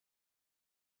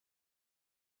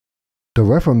The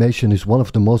Reformation is one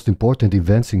of the most important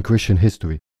events in Christian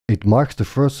history. It marks the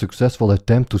first successful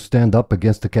attempt to stand up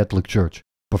against the Catholic Church.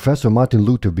 Professor Martin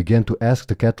Luther began to ask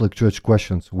the Catholic Church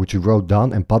questions, which he wrote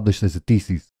down and published as a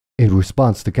thesis. In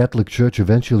response, the Catholic Church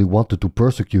eventually wanted to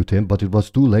persecute him, but it was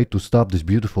too late to stop this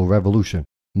beautiful revolution.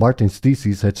 Martin's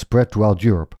thesis had spread throughout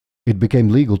Europe. It became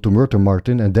legal to murder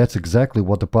Martin, and that's exactly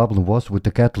what the problem was with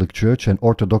the Catholic Church and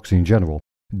Orthodoxy in general.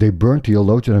 They burned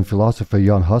theologian and philosopher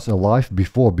Jan Hus alive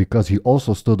before because he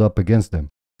also stood up against them.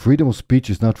 Freedom of speech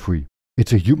is not free.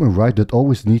 It's a human right that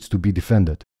always needs to be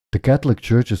defended. The Catholic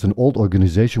Church is an old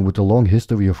organization with a long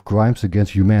history of crimes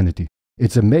against humanity.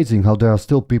 It's amazing how there are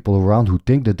still people around who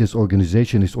think that this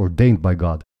organization is ordained by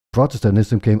God.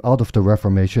 Protestantism came out of the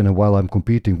Reformation, and while I'm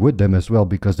competing with them as well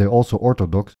because they're also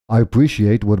Orthodox, I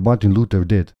appreciate what Martin Luther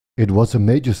did. It was a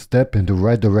major step in the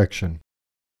right direction.